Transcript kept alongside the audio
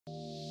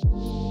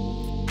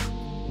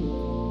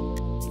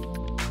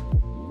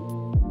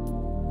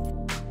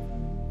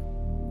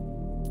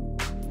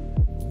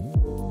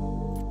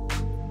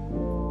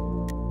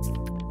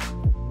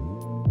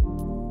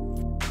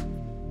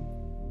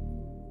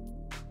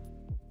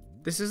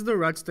This is the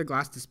Rudsta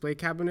glass display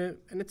cabinet,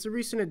 and it's a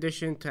recent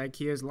addition to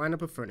Ikea's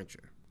lineup of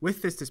furniture.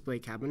 With this display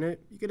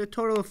cabinet, you get a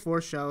total of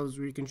 4 shelves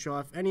where you can show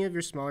off any of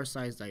your smaller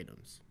sized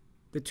items.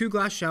 The 2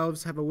 glass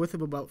shelves have a width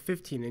of about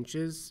 15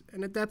 inches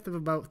and a depth of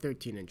about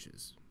 13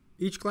 inches.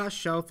 Each glass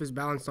shelf is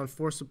balanced on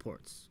 4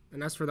 supports,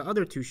 and as for the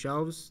other 2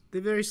 shelves, they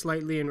vary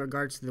slightly in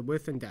regards to the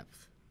width and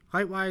depth.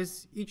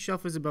 Height-wise, each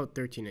shelf is about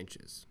 13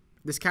 inches.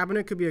 This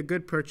cabinet could be a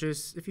good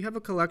purchase if you have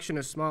a collection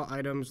of small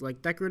items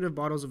like decorative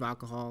bottles of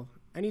alcohol,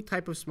 any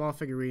type of small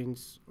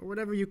figurines, or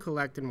whatever you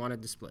collect and want to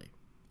display.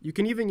 You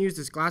can even use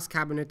this glass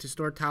cabinet to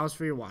store towels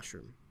for your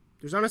washroom.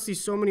 There's honestly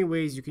so many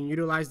ways you can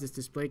utilize this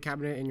display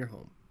cabinet in your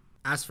home.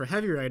 As for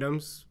heavier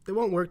items, they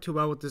won't work too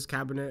well with this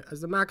cabinet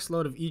as the max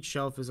load of each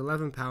shelf is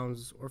 11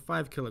 pounds or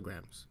 5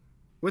 kilograms.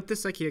 With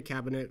this Ikea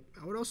cabinet,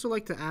 I would also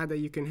like to add that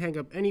you can hang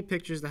up any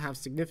pictures that have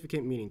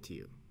significant meaning to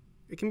you.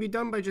 It can be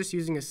done by just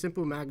using a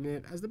simple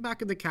magnet as the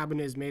back of the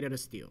cabinet is made out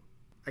of steel.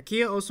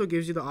 Ikea also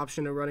gives you the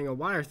option of running a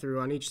wire through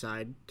on each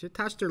side to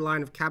attach their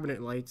line of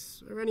cabinet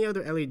lights or any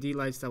other LED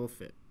lights that will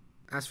fit.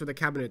 As for the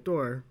cabinet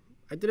door,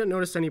 I didn't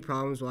notice any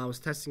problems while I was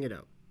testing it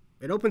out.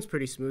 It opens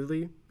pretty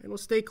smoothly and will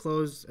stay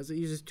closed as it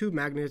uses 2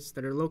 magnets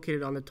that are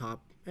located on the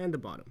top and the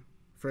bottom.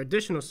 For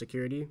additional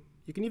security,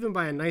 you can even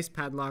buy a nice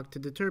padlock to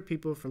deter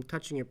people from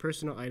touching your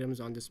personal items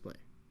on display.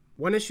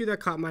 One issue that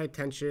caught my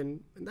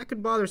attention, and that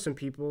could bother some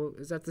people,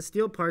 is that the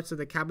steel parts of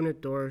the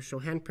cabinet door show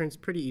handprints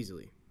pretty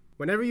easily.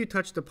 Whenever you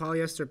touch the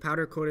polyester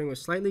powder coating with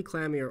slightly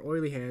clammy or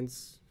oily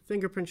hands,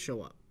 fingerprints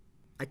show up.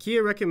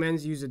 Ikea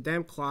recommends you use a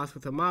damp cloth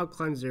with a mild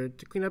cleanser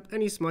to clean up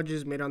any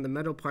smudges made on the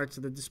metal parts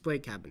of the display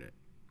cabinet.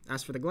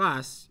 As for the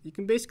glass, you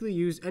can basically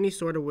use any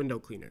sort of window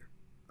cleaner.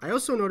 I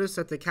also noticed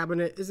that the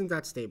cabinet isn't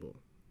that stable.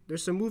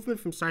 There's some movement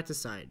from side to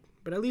side,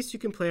 but at least you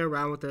can play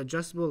around with the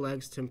adjustable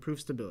legs to improve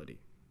stability.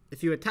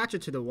 If you attach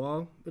it to the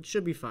wall, it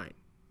should be fine,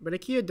 but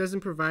Ikea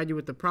doesn't provide you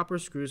with the proper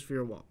screws for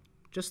your wall,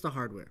 just the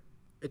hardware.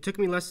 It took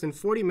me less than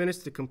 40 minutes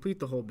to complete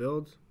the whole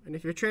build, and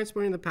if you're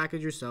transporting the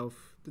package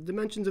yourself, the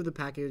dimensions of the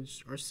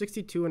package are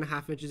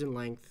 62.5 inches in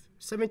length,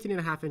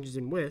 17.5 inches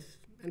in width,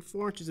 and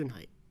 4 inches in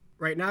height.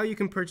 Right now you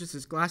can purchase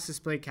this glass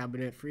display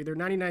cabinet for either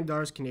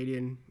 $99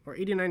 Canadian or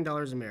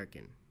 $89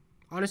 American.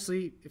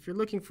 Honestly, if you're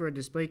looking for a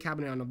display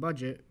cabinet on a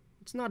budget,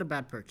 it's not a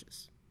bad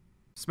purchase.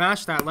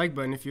 Smash that like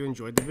button if you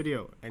enjoyed the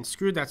video, and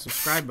screw that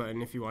subscribe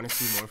button if you want to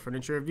see more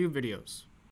furniture review videos.